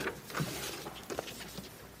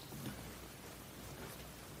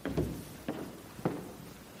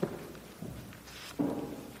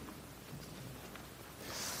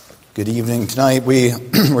Good evening. Tonight we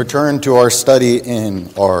return to our study in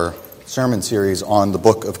our sermon series on the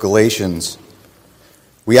book of Galatians.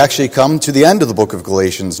 We actually come to the end of the book of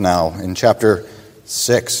Galatians now, in chapter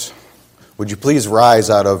 6. Would you please rise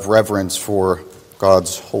out of reverence for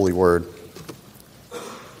God's holy word?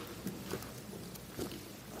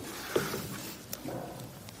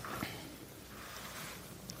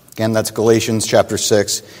 Again, that's Galatians chapter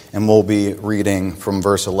 6, and we'll be reading from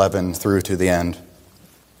verse 11 through to the end.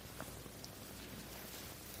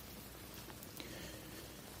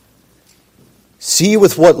 See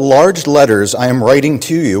with what large letters I am writing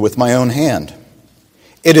to you with my own hand.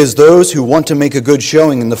 It is those who want to make a good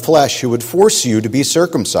showing in the flesh who would force you to be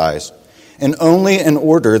circumcised, and only in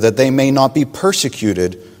order that they may not be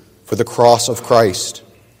persecuted for the cross of Christ.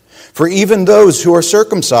 For even those who are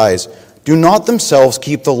circumcised do not themselves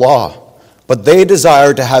keep the law, but they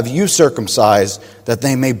desire to have you circumcised, that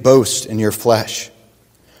they may boast in your flesh.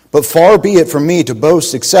 But far be it from me to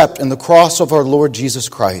boast except in the cross of our Lord Jesus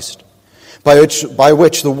Christ, by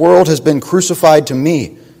which the world has been crucified to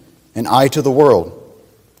me, and I to the world.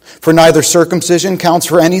 For neither circumcision counts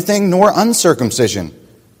for anything, nor uncircumcision,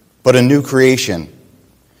 but a new creation.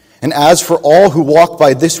 And as for all who walk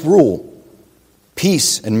by this rule,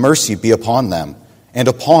 peace and mercy be upon them, and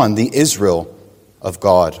upon the Israel of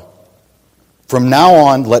God. From now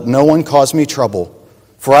on, let no one cause me trouble,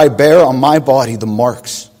 for I bear on my body the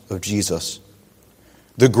marks of Jesus.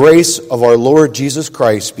 The grace of our Lord Jesus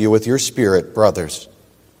Christ be with your spirit, brothers.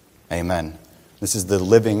 Amen. This is the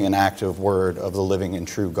living and active word of the living and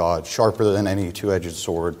true God, sharper than any two-edged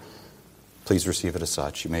sword. Please receive it as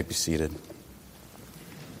such. You may be seated.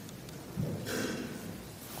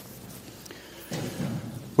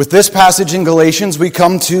 With this passage in Galatians, we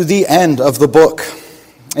come to the end of the book.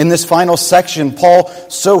 In this final section, Paul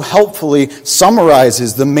so helpfully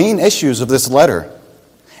summarizes the main issues of this letter.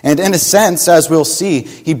 And in a sense, as we'll see,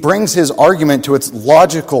 he brings his argument to its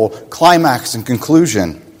logical climax and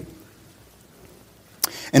conclusion.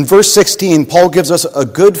 In verse 16, Paul gives us a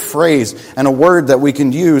good phrase and a word that we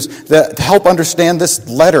can use to help understand this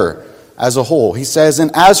letter as a whole. He says, "And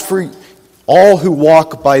as for all who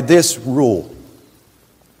walk by this rule."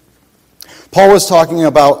 Paul was talking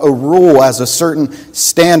about a rule as a certain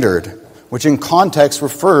standard, which in context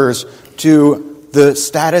refers to the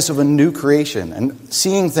status of a new creation and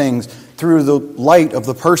seeing things through the light of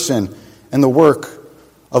the person and the work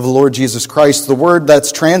of the Lord Jesus Christ. The word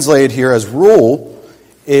that's translated here as rule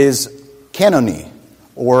is kanoni,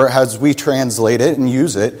 or as we translate it and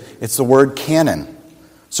use it, it's the word canon.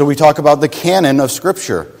 So we talk about the canon of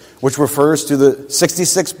Scripture, which refers to the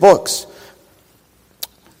 66 books,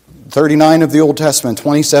 39 of the Old Testament,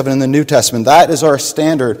 27 in the New Testament. That is our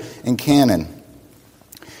standard and canon.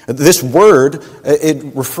 This word, it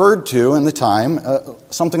referred to in the time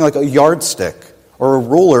something like a yardstick or a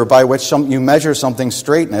ruler by which you measure something's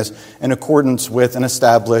straightness in accordance with an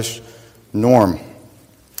established norm.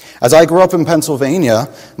 As I grew up in Pennsylvania,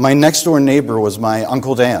 my next door neighbor was my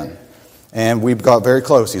Uncle Dan, and we got very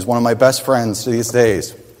close. He's one of my best friends to these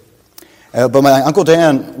days. But my Uncle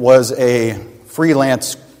Dan was a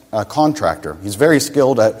freelance contractor. He's very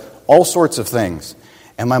skilled at all sorts of things.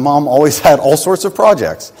 And my mom always had all sorts of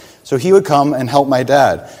projects. So he would come and help my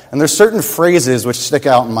dad. And there's certain phrases which stick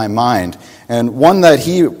out in my mind. And one that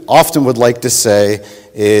he often would like to say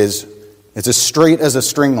is, "It's as straight as a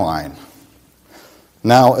string line."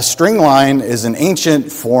 Now, a string line is an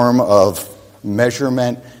ancient form of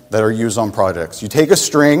measurement that are used on projects. You take a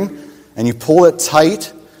string and you pull it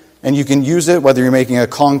tight, and you can use it whether you're making a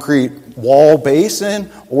concrete wall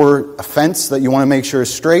basin or a fence that you want to make sure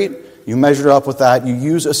is straight. You measure it up with that. You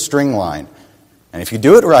use a string line. And if you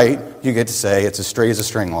do it right, you get to say it's as straight as a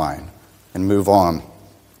string line and move on.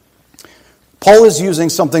 Paul is using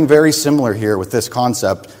something very similar here with this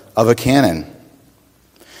concept of a canon.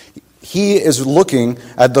 He is looking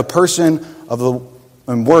at the person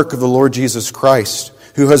and work of the Lord Jesus Christ,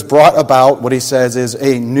 who has brought about what he says is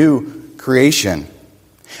a new creation.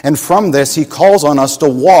 And from this, he calls on us to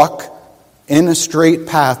walk in a straight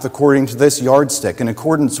path according to this yardstick, in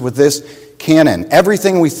accordance with this canon.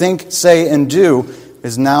 Everything we think, say, and do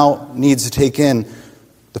now needs to take in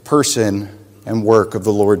the person and work of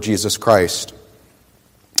the Lord Jesus Christ.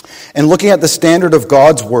 And looking at the standard of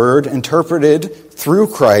God's word interpreted through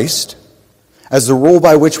Christ as the rule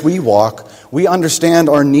by which we walk, we understand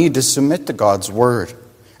our need to submit to God's word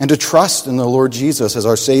and to trust in the Lord Jesus as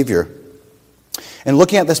our Savior. And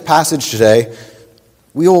looking at this passage today,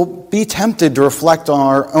 we will be tempted to reflect on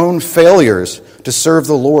our own failures to serve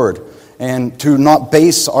the Lord and to not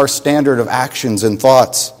base our standard of actions and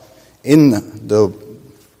thoughts in the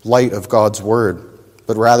light of God's word,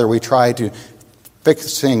 but rather we try to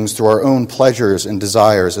fix things through our own pleasures and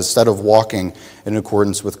desires instead of walking in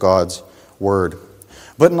accordance with God's word.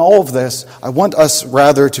 But in all of this, I want us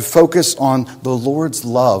rather to focus on the Lord's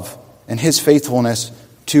love and his faithfulness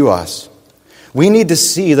to us. We need to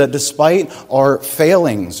see that despite our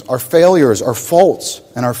failings, our failures, our faults,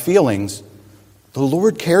 and our feelings, the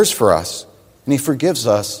Lord cares for us, and he forgives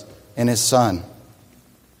us in his Son.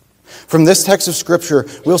 From this text of Scripture,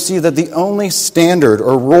 we'll see that the only standard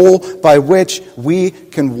or rule by which we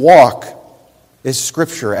can walk is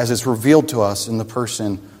Scripture as it's revealed to us in the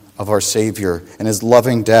person of our Savior and his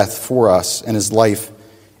loving death for us and his life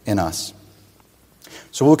in us.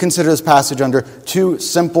 So we'll consider this passage under two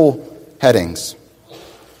simple headings.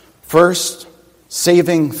 First,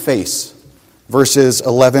 saving face, verses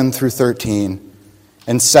 11 through 13.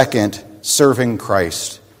 And second, serving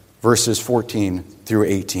Christ, verses 14 through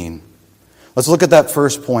 18. Let's look at that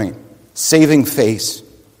first point, saving face.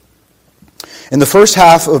 In the first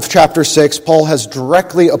half of chapter 6, Paul has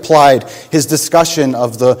directly applied his discussion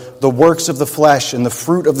of the works of the flesh and the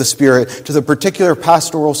fruit of the Spirit to the particular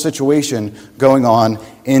pastoral situation going on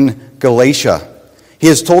in Galatia. He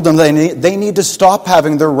has told them they need to stop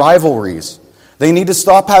having their rivalries. They need to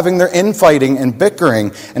stop having their infighting and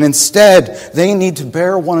bickering, and instead they need to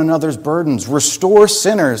bear one another's burdens, restore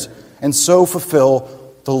sinners, and so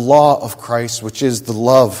fulfill the law of Christ, which is the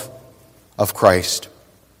love of Christ.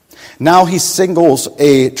 Now he signals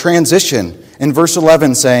a transition in verse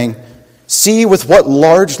 11 saying, "See with what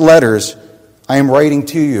large letters I am writing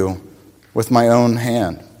to you with my own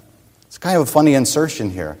hand." It's kind of a funny insertion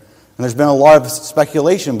here. And there's been a lot of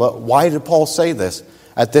speculation, but why did Paul say this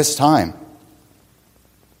at this time?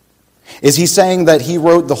 Is he saying that he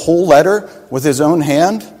wrote the whole letter with his own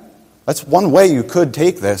hand? That's one way you could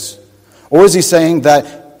take this. Or is he saying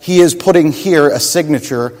that he is putting here a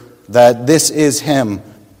signature that this is him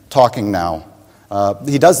talking now?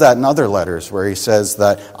 He does that in other letters where he says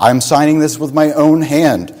that I'm signing this with my own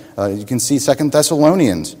hand. You can see 2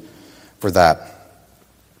 Thessalonians for that.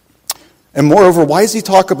 And moreover, why does he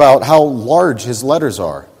talk about how large his letters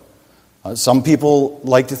are? Some people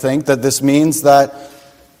like to think that this means that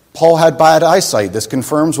Paul had bad eyesight. This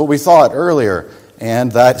confirms what we thought earlier,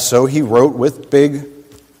 and that so he wrote with big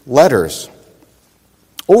letters.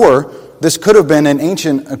 Or this could have been an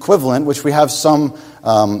ancient equivalent, which we have some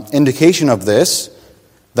indication of this,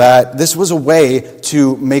 that this was a way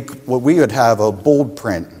to make what we would have a bold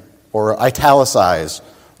print, or italicize,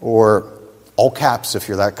 or all caps if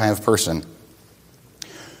you're that kind of person.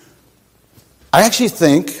 I actually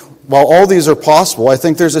think, while all these are possible, I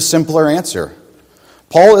think there's a simpler answer.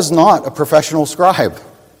 Paul is not a professional scribe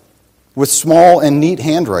with small and neat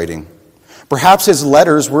handwriting. Perhaps his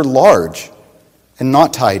letters were large and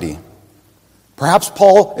not tidy. Perhaps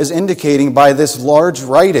Paul is indicating by this large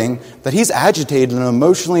writing that he's agitated and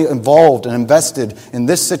emotionally involved and invested in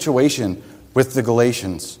this situation with the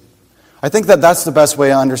Galatians. I think that that's the best way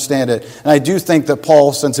to understand it. And I do think that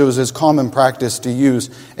Paul, since it was his common practice to use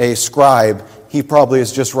a scribe, he probably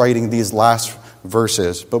is just writing these last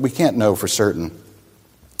verses, but we can't know for certain.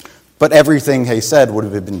 But everything he said would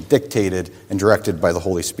have been dictated and directed by the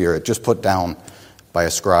Holy Spirit, just put down by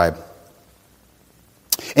a scribe.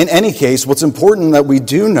 In any case, what's important that we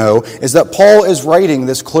do know is that Paul is writing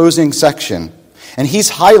this closing section, and he's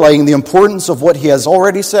highlighting the importance of what he has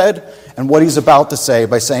already said and what he's about to say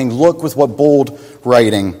by saying, look with what bold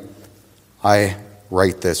writing I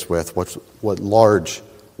write this with, what large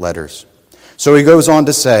letters. So he goes on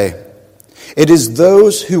to say, it is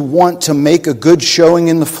those who want to make a good showing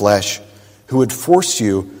in the flesh who would force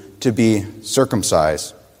you to be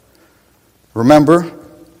circumcised. Remember,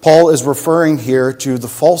 Paul is referring here to the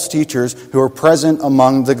false teachers who are present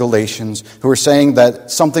among the Galatians, who are saying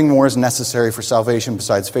that something more is necessary for salvation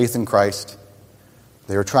besides faith in Christ.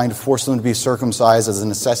 They are trying to force them to be circumcised as a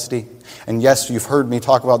necessity. And yes, you've heard me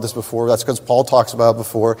talk about this before. That's because Paul talks about it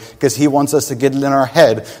before, because he wants us to get it in our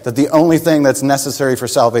head that the only thing that's necessary for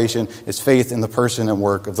salvation is faith in the person and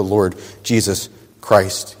work of the Lord Jesus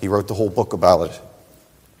Christ. He wrote the whole book about it.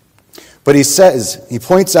 But he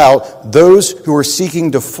points out those who are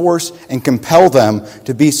seeking to force and compel them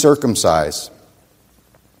to be circumcised.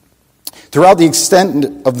 Throughout the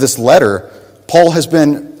extent of this letter, Paul has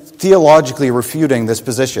been theologically refuting this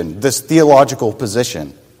position, this theological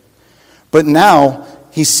position. But now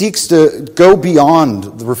he seeks to go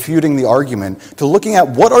beyond refuting the argument to looking at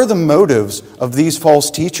what are the motives of these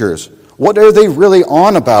false teachers. What are they really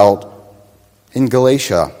on about in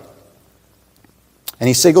Galatia? And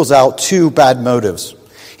he singles out two bad motives.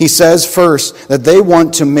 He says first that they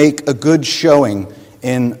want to make a good showing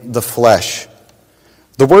in the flesh.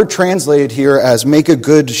 The word translated here as make a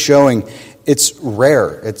good showing, it's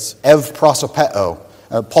rare. It's ev prosopeo.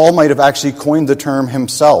 Paul might have actually coined the term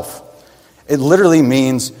himself. It literally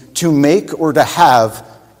means to make or to have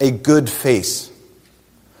a good face.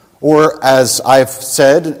 Or, as I've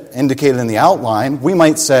said, indicated in the outline, we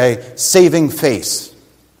might say saving face.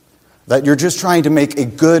 That you're just trying to make a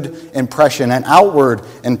good impression, an outward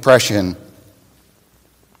impression.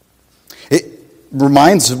 It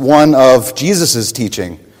reminds one of Jesus'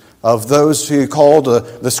 teaching, of those who he called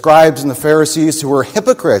the scribes and the Pharisees who were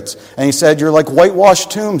hypocrites. And he said, you're like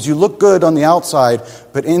whitewashed tombs. You look good on the outside,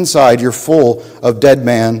 but inside you're full of dead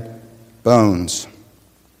man bones.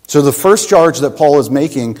 So the first charge that Paul is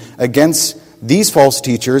making against these false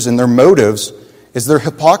teachers and their motives is their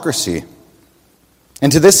hypocrisy.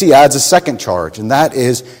 And to this he adds a second charge, and that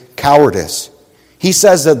is cowardice. He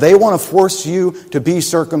says that they want to force you to be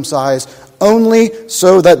circumcised only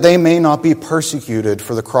so that they may not be persecuted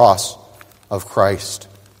for the cross of Christ.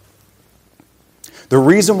 The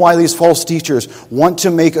reason why these false teachers want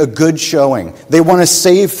to make a good showing, they want to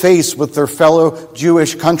save face with their fellow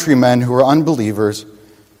Jewish countrymen who are unbelievers,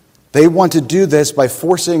 they want to do this by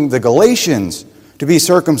forcing the Galatians to be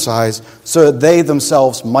circumcised so that they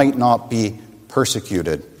themselves might not be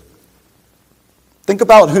persecuted. Think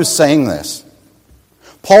about who's saying this.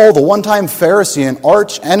 Paul, the one-time Pharisee and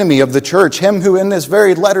arch enemy of the church, him who in this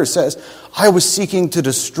very letter says, I was seeking to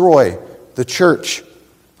destroy the church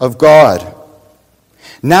of God.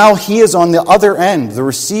 Now he is on the other end, the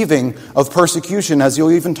receiving of persecution, as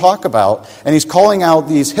you'll even talk about. And he's calling out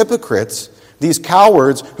these hypocrites, these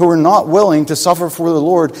cowards who are not willing to suffer for the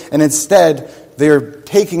Lord. And instead, they're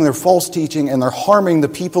taking their false teaching and they're harming the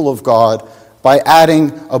people of God by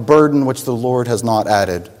adding a burden which the Lord has not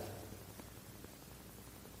added.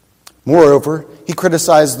 Moreover, he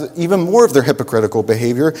criticized even more of their hypocritical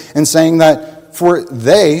behavior in saying that for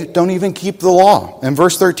they don't even keep the law. In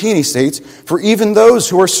verse 13 he states, for even those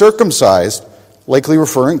who are circumcised, likely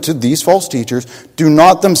referring to these false teachers, do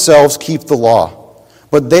not themselves keep the law,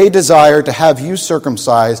 but they desire to have you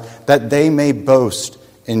circumcised that they may boast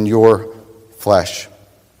in your flesh.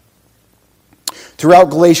 Throughout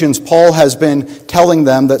Galatians, Paul has been telling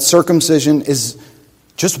them that circumcision is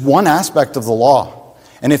just one aspect of the law.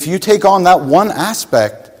 And if you take on that one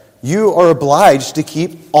aspect, you are obliged to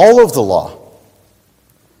keep all of the law.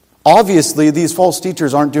 Obviously, these false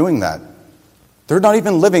teachers aren't doing that. They're not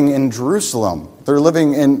even living in Jerusalem. They're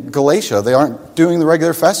living in Galatia. They aren't doing the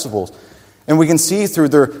regular festivals. And we can see through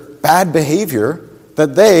their bad behavior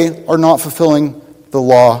that they are not fulfilling the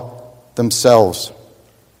law themselves.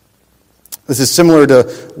 This is similar to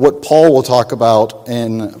what Paul will talk about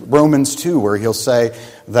in Romans 2, where he'll say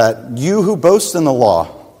that you who boast in the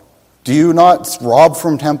law, do you not rob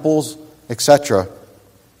from temples, etc.,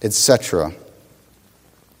 etc.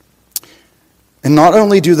 And not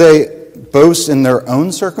only do they boast in their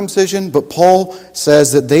own circumcision, but Paul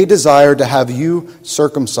says that they desire to have you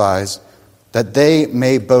circumcised, that they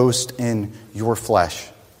may boast in your flesh.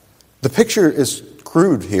 The picture is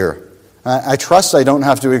crude here. I trust I don't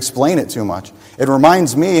have to explain it too much. It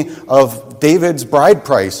reminds me of David's bride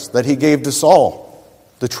price that he gave to Saul,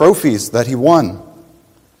 the trophies that he won.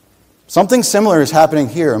 Something similar is happening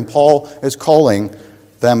here, and Paul is calling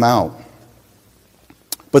them out.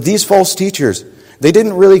 But these false teachers, they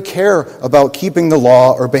didn't really care about keeping the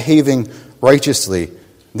law or behaving righteously.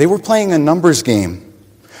 They were playing a numbers game,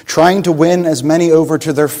 trying to win as many over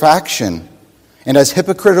to their faction. And as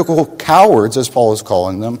hypocritical cowards, as Paul is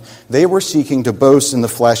calling them, they were seeking to boast in the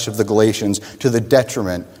flesh of the Galatians to the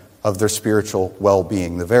detriment of their spiritual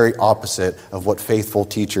well-being, the very opposite of what faithful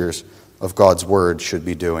teachers of God's word should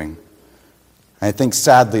be doing. And I think,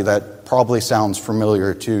 sadly, that probably sounds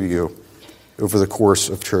familiar to you over the course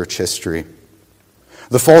of church history.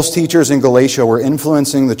 The false teachers in Galatia were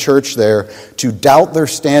influencing the church there to doubt their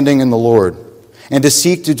standing in the Lord and to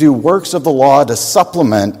seek to do works of the law to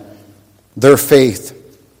supplement their faith.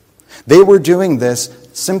 They were doing this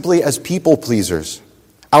simply as people pleasers,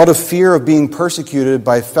 out of fear of being persecuted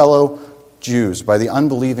by fellow Jews, by the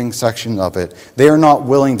unbelieving section of it. They are not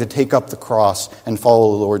willing to take up the cross and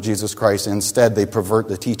follow the Lord Jesus Christ. Instead, they pervert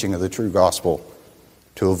the teaching of the true gospel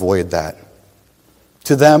to avoid that.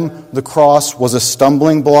 To them, the cross was a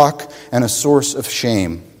stumbling block and a source of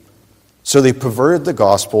shame. So they perverted the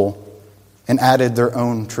gospel and added their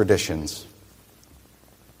own traditions.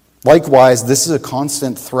 Likewise, this is a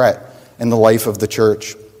constant threat in the life of the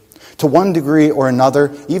church. To one degree or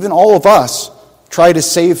another, even all of us try to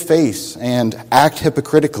save face and act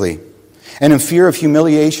hypocritically. And in fear of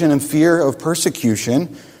humiliation and fear of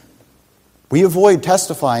persecution, we avoid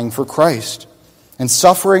testifying for Christ and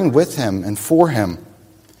suffering with him and for him.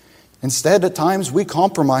 Instead, at times, we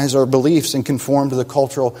compromise our beliefs and conform to the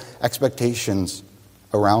cultural expectations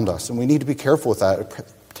around us. And we need to be careful with that,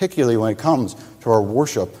 particularly when it comes to our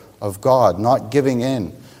worship of God, not giving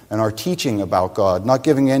in, and our teaching about God, not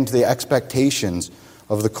giving in to the expectations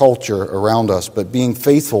of the culture around us, but being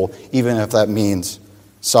faithful even if that means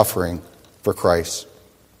suffering for Christ.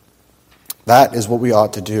 That is what we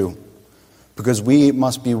ought to do, because we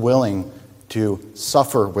must be willing to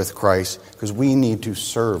suffer with Christ, because we need to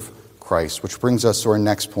serve Christ, which brings us to our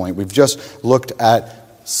next point. We've just looked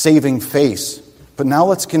at saving face, but now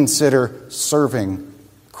let's consider serving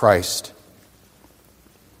Christ.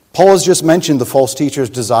 Paul has just mentioned the false teacher's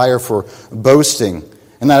desire for boasting,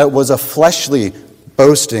 and that it was a fleshly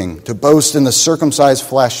boasting, to boast in the circumcised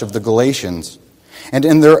flesh of the Galatians, and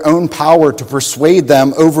in their own power to persuade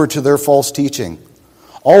them over to their false teaching.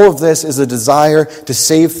 All of this is a desire to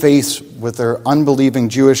save face with their unbelieving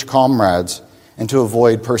Jewish comrades and to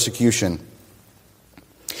avoid persecution.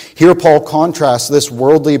 Here Paul contrasts this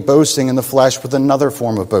worldly boasting in the flesh with another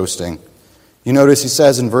form of boasting. You notice he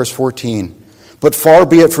says in verse 14, "But far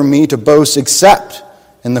be it from me to boast except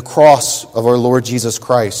in the cross of our Lord Jesus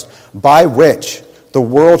Christ, by which the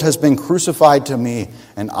world has been crucified to me,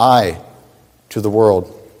 and I to the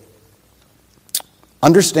world."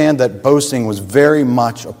 Understand that boasting was very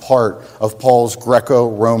much a part of Paul's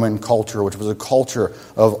Greco-Roman culture, which was a culture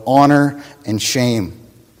of honor and shame.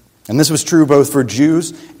 And this was true both for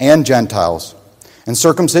Jews and Gentiles. And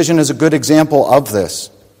circumcision is a good example of this.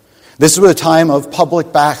 This was a time of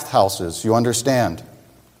public bathhouses, you understand.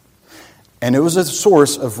 And it was a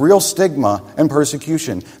source of real stigma and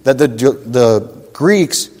persecution, that the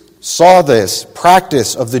Greeks saw this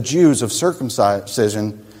practice of the Jews of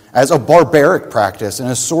circumcision as a barbaric practice and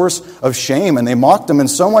a source of shame, and they mocked them, and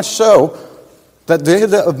so much so that they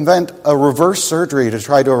had to invent a reverse surgery to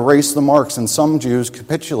try to erase the marks, and some Jews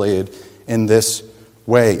capitulated in this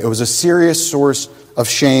way. It was a serious source of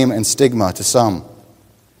shame and stigma to some.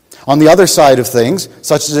 On the other side of things,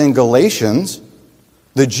 such as in Galatians,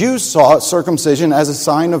 the Jews saw circumcision as a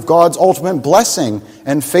sign of God's ultimate blessing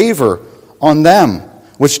and favor on them,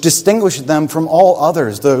 which distinguished them from all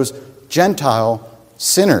others, those Gentile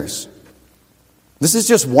sinners. This is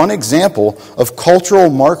just one example of cultural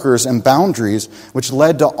markers and boundaries which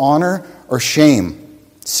led to honor or shame,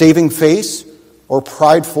 saving face or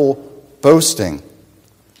prideful boasting.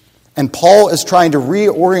 And Paul is trying to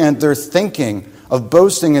reorient their thinking of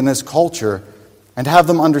boasting in this culture and have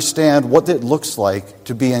them understand what it looks like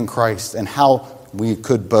to be in Christ and how we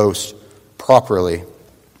could boast properly.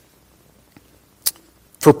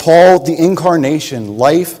 For Paul, the incarnation,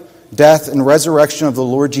 life, death, and resurrection of the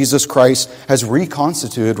Lord Jesus Christ has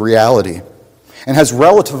reconstituted reality and has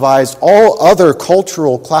relativized all other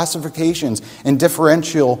cultural classifications and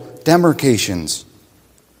differential demarcations.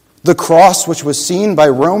 The cross, which was seen by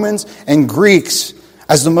Romans and Greeks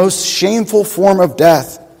as the most shameful form of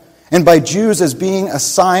death, and by Jews as being a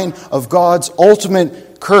sign of God's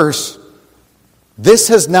ultimate curse, this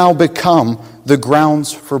has now become the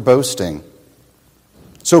grounds for boasting.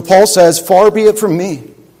 So Paul says, "Far be it from me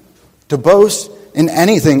to boast in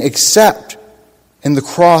anything except in the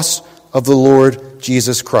cross of the Lord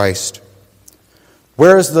Jesus Christ."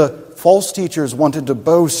 Whereas the false teachers wanted to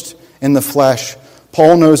boast in the flesh,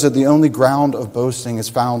 Paul knows that the only ground of boasting is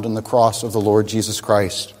found in the cross of the Lord Jesus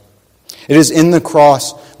Christ. It is in the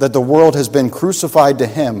cross that the world has been crucified to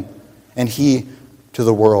him and he to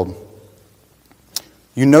the world.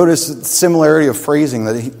 You notice the similarity of phrasing,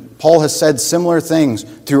 that Paul has said similar things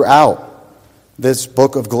throughout this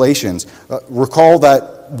book of Galatians. Recall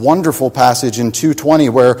that wonderful passage in 2:20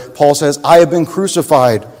 where Paul says, "I have been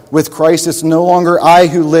crucified with Christ. It's no longer I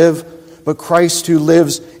who live, but Christ who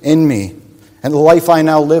lives in me. And the life I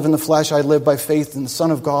now live in the flesh, I live by faith in the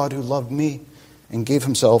Son of God who loved me and gave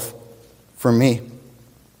himself for me."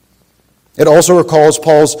 It also recalls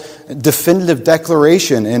Paul's definitive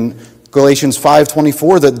declaration in Galatians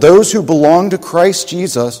 5:24 that those who belong to Christ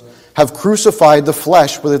Jesus have crucified the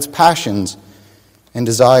flesh with its passions and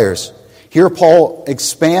desires. Here Paul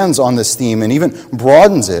expands on this theme and even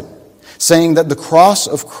broadens it, saying that the cross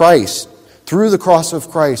of Christ, through the cross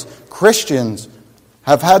of Christ, Christians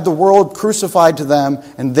have had the world crucified to them,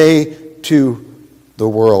 and they to the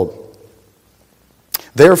world.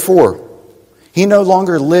 Therefore, he no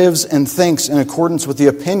longer lives and thinks in accordance with the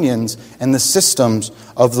opinions and the systems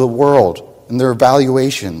of the world and their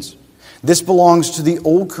evaluations. This belongs to the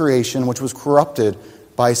old creation which was corrupted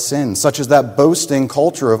by sin, such as that boasting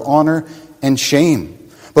culture of honor and shame.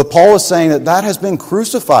 But Paul is saying that that has been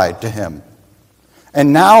crucified to him.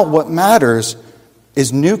 And now what matters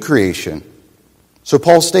is new creation. So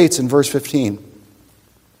Paul states in verse 15,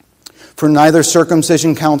 For neither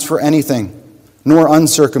circumcision counts for anything, nor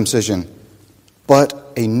uncircumcision,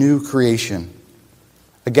 but a new creation.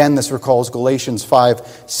 Again, this recalls Galatians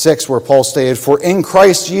 5:6, where Paul stated, "For in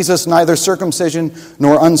Christ Jesus neither circumcision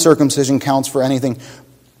nor uncircumcision counts for anything,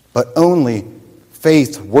 but only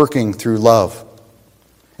faith working through love."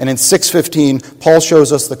 And in 6:15, Paul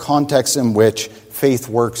shows us the context in which faith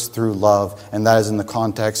works through love, and that is in the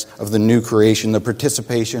context of the new creation, the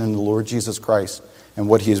participation in the Lord Jesus Christ and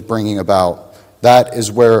what he is bringing about. That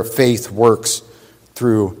is where faith works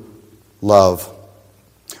through love.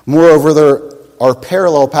 Moreover, there are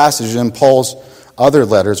parallel passages in Paul's other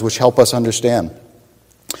letters which help us understand.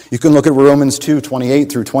 You can look at Romans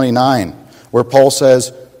 2:28 through 29, where Paul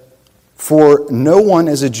says, "For no one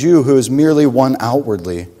is a Jew who is merely one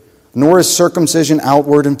outwardly, nor is circumcision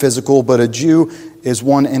outward and physical, but a Jew is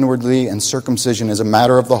one inwardly, and circumcision is a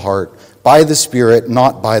matter of the heart, by the Spirit,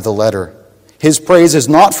 not by the letter. His praise is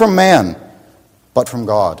not from man, but from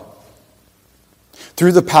God."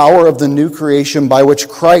 Through the power of the new creation by which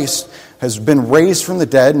Christ has been raised from the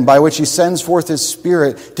dead and by which he sends forth his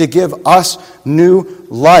Spirit to give us new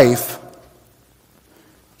life,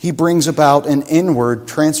 he brings about an inward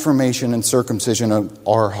transformation and circumcision of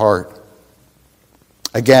our heart.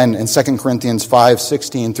 Again, in 2 Corinthians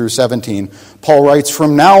 5:16 through 17, Paul writes,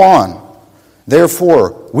 "From now on,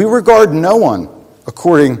 therefore, we regard no one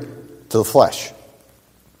according to the flesh.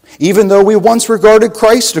 Even though we once regarded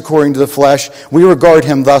Christ according to the flesh, we regard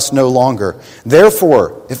him thus no longer.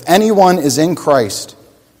 Therefore, if anyone is in Christ,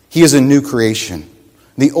 he is a new creation.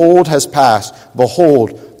 The old has passed.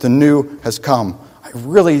 Behold, the new has come." I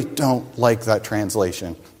really don't like that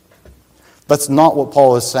translation. That's not what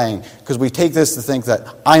Paul is saying, because we take this to think that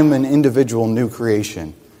I'm an individual new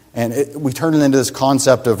creation, and we turn it into this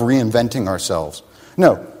concept of reinventing ourselves.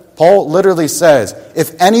 No, Paul literally says,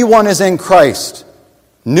 if anyone is in Christ,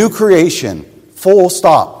 new creation, full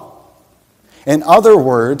stop. In other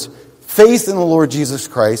words, faith in the Lord Jesus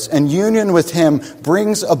Christ and union with him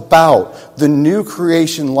brings about the new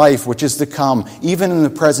creation life which is to come, even in the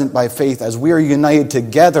present by faith, as we are united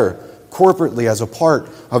together corporately as a part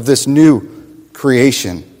of this new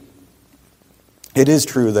creation. It is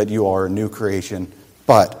true that you are a new creation,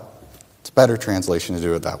 but it's a better translation to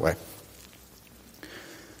do it that way.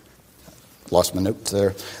 Lost my notes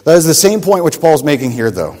there. That is the same point which Paul's making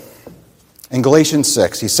here, though. In Galatians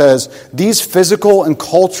 6, he says, "These physical and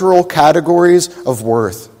cultural categories of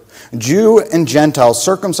worth, Jew and Gentile,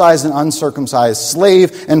 circumcised and uncircumcised,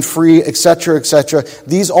 slave and free, etc., etc.,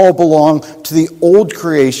 these all belong to the old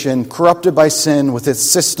creation corrupted by sin with its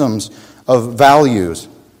systems of values.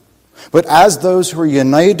 But as those who are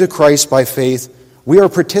united to Christ by faith, we are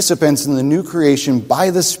participants in the new creation by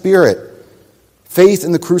the Spirit. Faith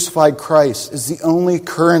in the crucified Christ is the only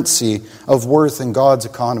currency of worth in God's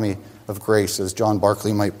economy of grace, as John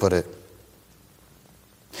Barclay might put it.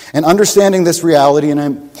 And understanding this reality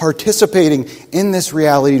and participating in this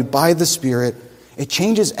reality by the Spirit, it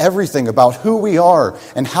changes everything about who we are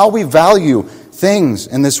and how we value things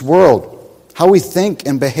in this world, how we think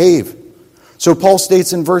and behave. So Paul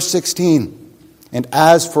states in verse 16, "And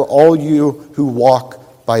as for all you who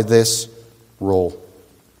walk by this rule."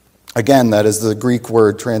 Again, that is the Greek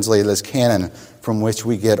word translated as canon, from which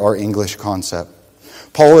we get our English concept.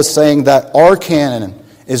 Paul is saying that our canon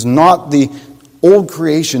is not the old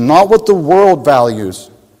creation, not what the world values,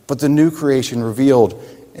 but the new creation revealed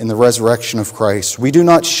in the resurrection of Christ. We do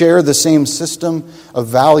not share the same system of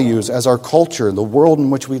values as our culture, the world in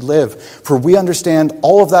which we live, for we understand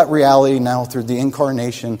all of that reality now through the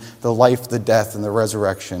incarnation, the life, the death, and the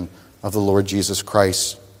resurrection of the Lord Jesus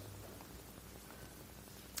Christ.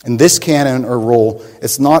 And this canon or rule,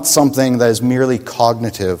 it's not something that is merely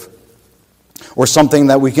cognitive or something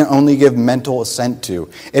that we can only give mental assent to.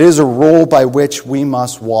 It is a rule by which we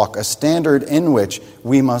must walk, a standard in which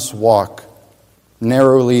we must walk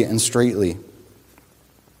narrowly and straightly.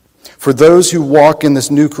 For those who walk in this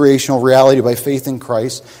new creational reality by faith in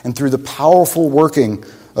Christ and through the powerful working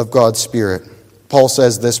of God's Spirit, Paul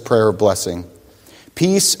says this prayer of blessing: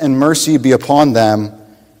 "Peace and mercy be upon them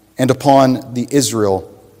and upon the Israel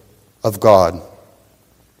of God."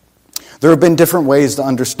 There have been different ways to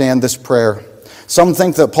understand this prayer. Some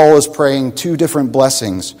think that Paul is praying two different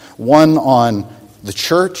blessings, one on the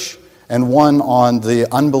church and one on the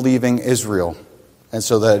unbelieving Israel. And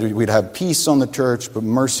so that we'd have peace on the church, but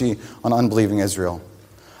mercy on unbelieving Israel.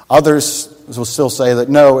 Others will still say that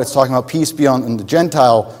no, it's talking about peace beyond the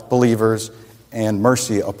Gentile believers and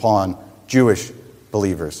mercy upon Jewish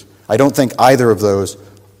believers. I don't think either of those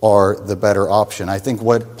are the better option. I think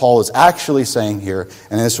what Paul is actually saying here,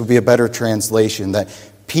 and this would be a better translation, that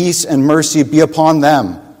peace and mercy be upon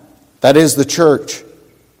them That is the church,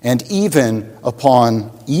 and even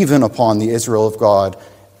upon the Israel of God,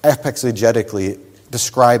 exegetically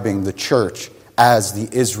describing the church as the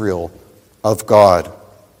Israel of God.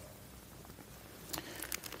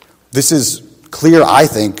 This is clear, I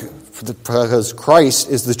think, because Christ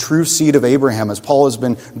is the true seed of Abraham, as Paul has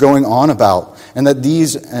been going on about, and that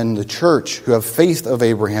these and the church who have faith of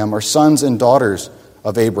Abraham are sons and daughters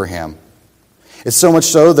of Abraham. It's so much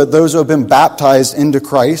so that those who have been baptized into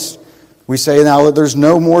Christ, we say now that there's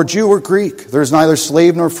no more Jew or Greek. There's neither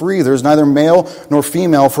slave nor free. There's neither male nor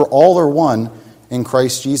female, for all are one in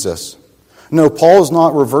Christ Jesus. No, Paul is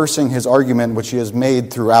not reversing his argument, which he has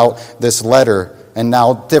made throughout this letter, and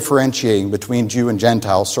now differentiating between Jew and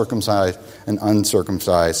Gentile, circumcised and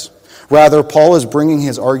uncircumcised. Rather, Paul is bringing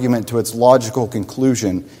his argument to its logical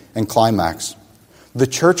conclusion and climax. The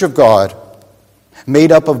church of God,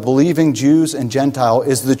 made up of believing Jews and Gentile,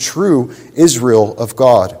 is the true Israel of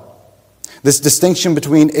God. This distinction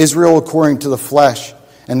between Israel according to the flesh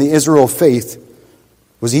and the Israel of faith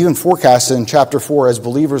was even forecasted in chapter 4 as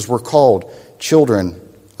believers were called children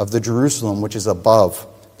of the Jerusalem which is above,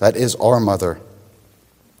 that is our mother.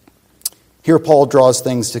 Here Paul draws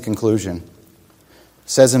things to conclusion. It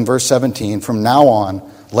says in verse 17, "From now on,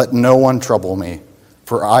 let no one trouble me,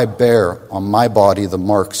 for I bear on my body the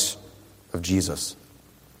marks of Jesus."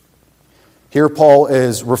 Here Paul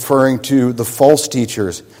is referring to the false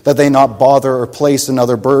teachers, that they not bother or place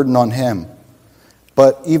another burden on him.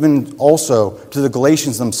 But even also to the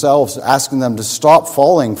Galatians themselves, asking them to stop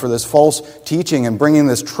falling for this false teaching and bringing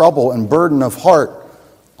this trouble and burden of heart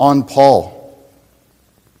on Paul.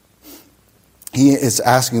 He is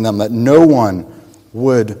asking them that no one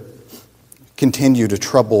would continue to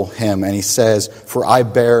trouble him. And he says, "For I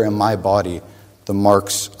bear in my body the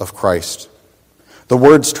marks of Christ." The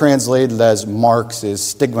words translated as marks is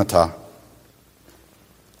stigmata,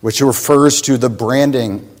 which refers to the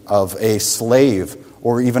branding of a slave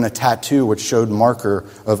or even a tattoo which showed marker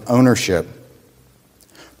of ownership.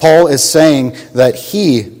 Paul is saying that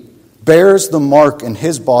he bears the mark in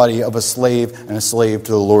his body of a slave and a slave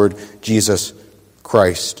to the Lord Jesus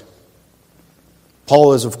Christ.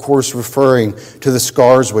 Paul is, of course, referring to the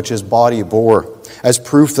scars which his body bore as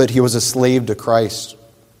proof that he was a slave to Christ.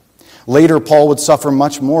 Later, Paul would suffer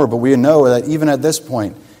much more, but we know that even at this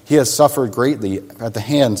point, he has suffered greatly at the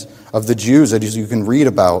hands of the Jews, as you can read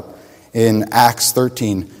about in Acts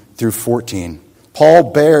 13 through 14. Paul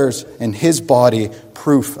bears in his body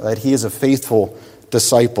proof that he is a faithful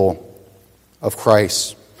disciple of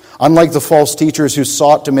Christ. Unlike the false teachers who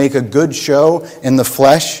sought to make a good show in the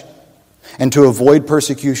flesh and to avoid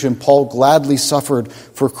persecution, Paul gladly suffered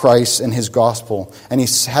for Christ and his gospel, and he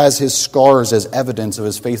has his scars as evidence of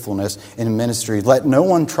his faithfulness in ministry. "Let no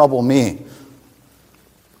one trouble me,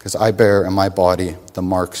 because I bear in my body the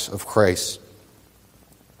marks of Christ."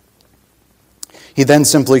 He then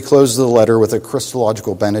simply closes the letter with a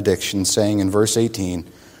Christological benediction, saying in verse 18,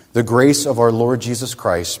 "The grace of our Lord Jesus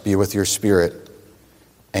Christ be with your spirit.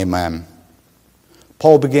 Amen."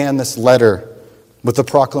 Paul began this letter with the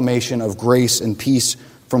proclamation of grace and peace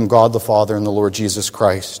from God the Father and the Lord Jesus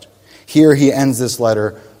Christ. Here he ends this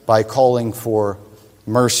letter by calling for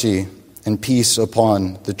mercy and peace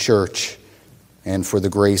upon the church and for the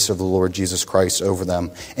grace of the Lord Jesus Christ over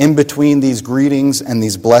them. In between these greetings and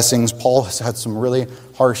these blessings, Paul has had some really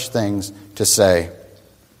harsh things to say.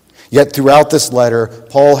 Yet throughout this letter,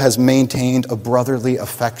 Paul has maintained a brotherly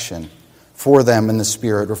affection for them in the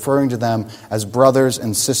Spirit, referring to them as brothers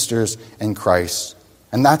and sisters in Christ.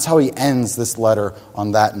 And that's how he ends this letter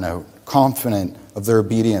on that note, confident of their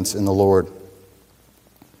obedience in the Lord.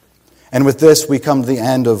 And with this, we come to the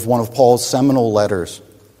end of one of Paul's seminal letters.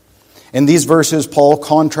 In these verses, Paul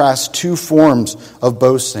contrasts two forms of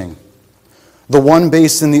boasting. The one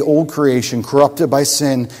based in the old creation, corrupted by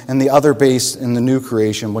sin, and the other based in the new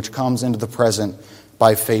creation, which comes into the present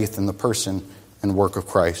by faith in the person and work of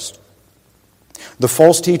Christ. The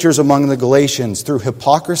false teachers among the Galatians, through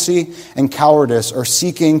hypocrisy and cowardice, are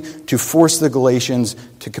seeking to force the Galatians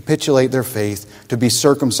to capitulate their faith, to be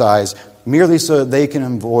circumcised, merely so that they can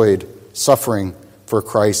avoid suffering for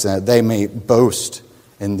Christ and that they may boast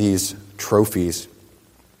in these trophies.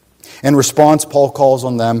 In response, Paul calls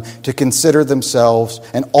on them to consider themselves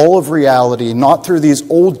and all of reality, not through these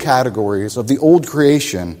old categories of the old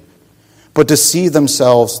creation, but to see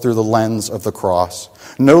themselves through the lens of the cross.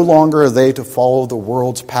 No longer are they to follow the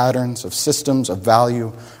world's patterns of systems of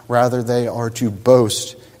value. Rather, they are to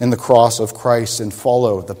boast in the cross of Christ and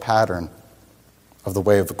follow the pattern of the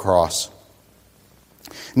way of the cross.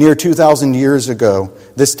 Near 2,000 years ago,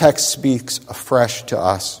 this text speaks afresh to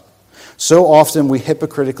us. So often we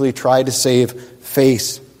hypocritically try to save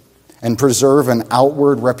face and preserve an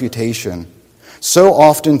outward reputation. So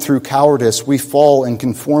often through cowardice we fall in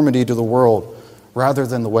conformity to the world rather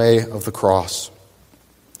than the way of the cross.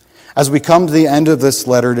 As we come to the end of this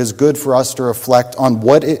letter, it is good for us to reflect on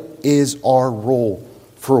what it is our role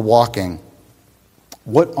for walking.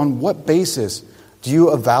 On what basis do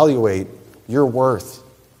you evaluate your worth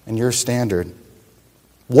and your standard?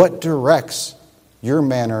 What directs your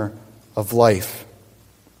manner of life?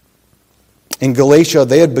 In Galatia,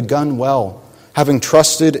 they had begun well, having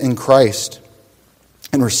trusted in Christ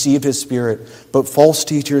and received His Spirit, but false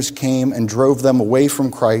teachers came and drove them away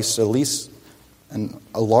from Christ, at least in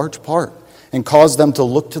a large part, and caused them to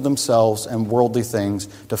look to themselves and worldly things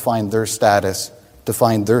to find their status, to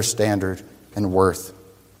find their standard and worth.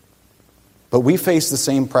 But we face the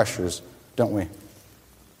same pressures, don't we?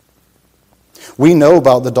 We know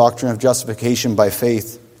about the doctrine of justification by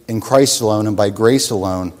faith in Christ alone and by grace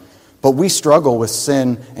alone, but we struggle with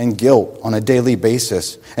sin and guilt on a daily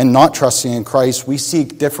basis. And not trusting in Christ, we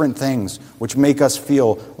seek different things which make us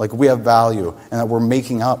feel like we have value and that we're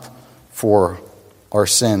making up for our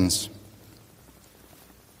sins.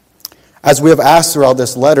 As we have asked throughout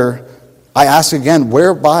this letter, I ask again,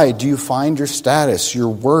 whereby do you find your status, your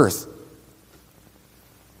worth?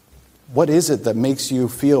 What is it that makes you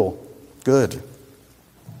feel good?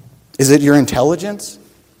 Is it your intelligence?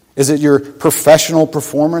 Is it your professional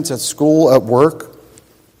performance at school, at work?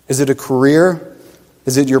 Is it a career?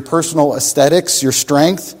 Is it your personal aesthetics, your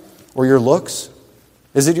strength, or your looks?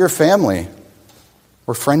 Is it your family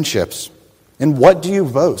or friendships? In what do you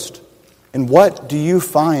boast? In what do you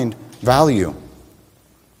find value?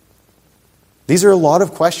 These are a lot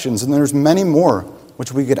of questions, and there's many more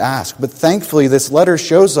which we could ask. But thankfully, this letter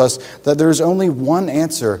shows us that there's only one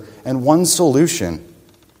answer and one solution.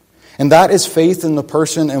 And that is faith in the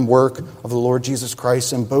person and work of the Lord Jesus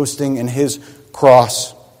Christ and boasting in His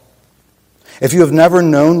cross. If you have never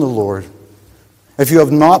known the Lord, if you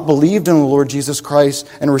have not believed in the Lord Jesus Christ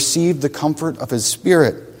and received the comfort of His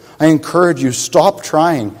Spirit, I encourage you, stop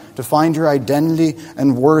trying to find your identity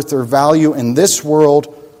and worth or value in this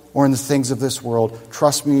world or in the things of this world.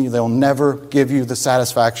 Trust me, they'll never give you the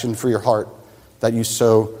satisfaction for your heart that you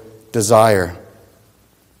so desire.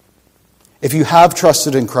 If you have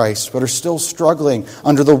trusted in Christ but are still struggling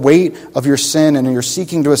under the weight of your sin and you're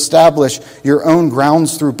seeking to establish your own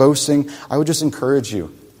grounds through boasting, I would just encourage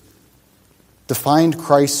you to find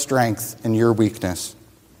Christ's strength in your weakness.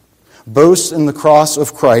 Boast in the cross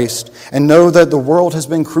of Christ and know that the world has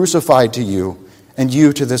been crucified to you and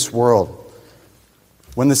you to this world.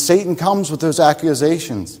 When the Satan comes with those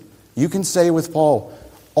accusations, you can say with Paul,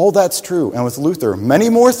 all that's true, and with Luther, many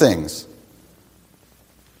more things.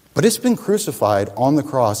 But it's been crucified on the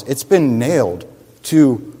cross. It's been nailed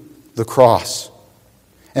to the cross.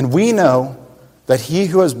 And we know that He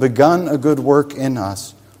who has begun a good work in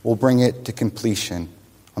us will bring it to completion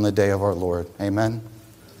on the day of our Lord. Amen?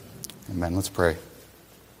 Amen. Let's pray.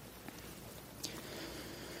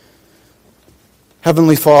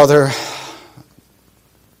 Heavenly Father,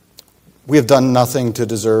 we have done nothing to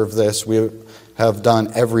deserve this. We have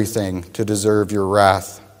done everything to deserve your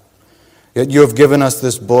wrath. Yet you have given us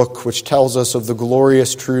this book which tells us of the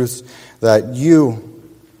glorious truth that you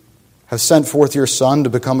have sent forth your Son to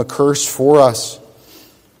become a curse for us,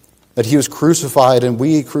 that He was crucified and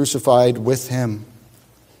we crucified with Him,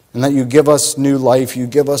 and that you give us new life, you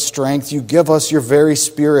give us strength, you give us your very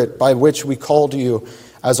Spirit by which we call to you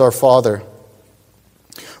as our Father.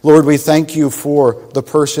 Lord, we thank you for the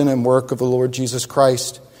person and work of the Lord Jesus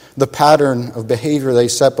Christ, the pattern of behavior they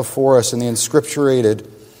set before us, and the inscripturated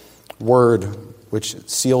word which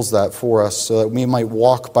seals that for us so that we might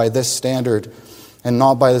walk by this standard and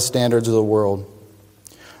not by the standards of the world.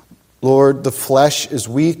 Lord, the flesh is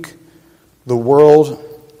weak, the world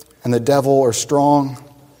and the devil are strong,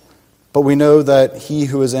 but we know that He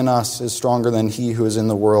who is in us is stronger than he who is in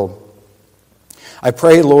the world. I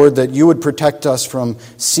pray, Lord, that you would protect us from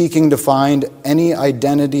seeking to find any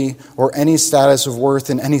identity or any status of worth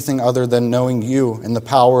in anything other than knowing you and the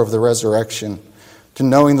power of the resurrection, to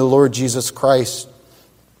knowing the Lord Jesus Christ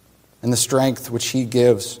and the strength which He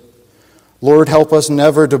gives. Lord, help us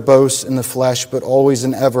never to boast in the flesh, but always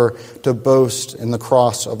and ever to boast in the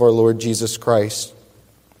cross of our Lord Jesus Christ.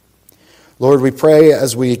 Lord, we pray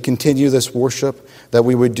as we continue this worship that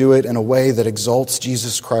we would do it in a way that exalts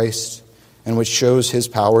Jesus Christ and which shows His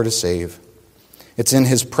power to save. It's in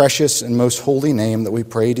His precious and most holy name that we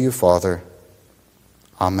pray to you, Father.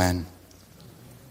 Amen.